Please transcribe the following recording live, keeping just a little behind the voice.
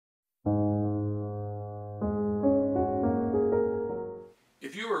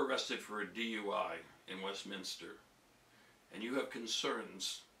arrested for a DUI in Westminster and you have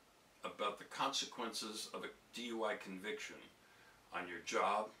concerns about the consequences of a DUI conviction on your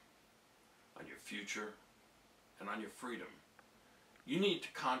job, on your future, and on your freedom, you need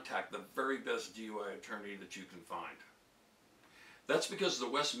to contact the very best DUI attorney that you can find. That's because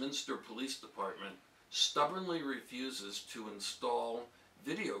the Westminster Police Department stubbornly refuses to install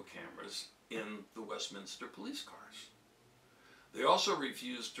video cameras in the Westminster police cars. They also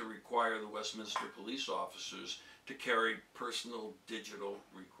refuse to require the Westminster police officers to carry personal digital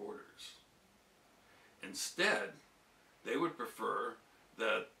recorders. Instead, they would prefer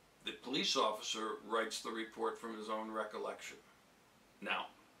that the police officer writes the report from his own recollection. Now,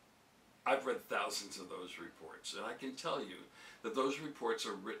 I've read thousands of those reports, and I can tell you that those reports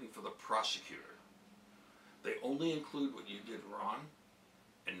are written for the prosecutor. They only include what you did wrong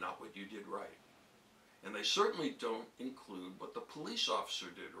and not what you did right. And they certainly don't include what the police officer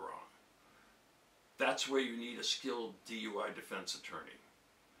did wrong. That's where you need a skilled DUI defense attorney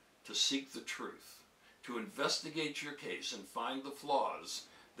to seek the truth, to investigate your case and find the flaws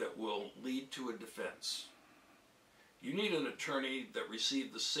that will lead to a defense. You need an attorney that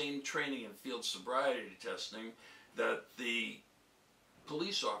received the same training in field sobriety testing that the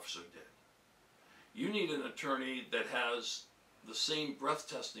police officer did. You need an attorney that has the same breath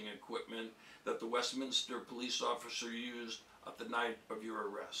testing equipment that the Westminster police officer used at the night of your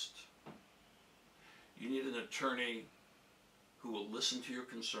arrest. You need an attorney who will listen to your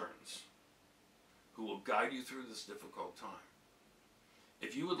concerns, who will guide you through this difficult time.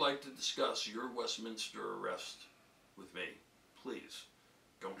 If you would like to discuss your Westminster arrest with me, please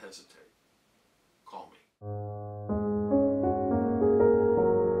don't hesitate. Call me.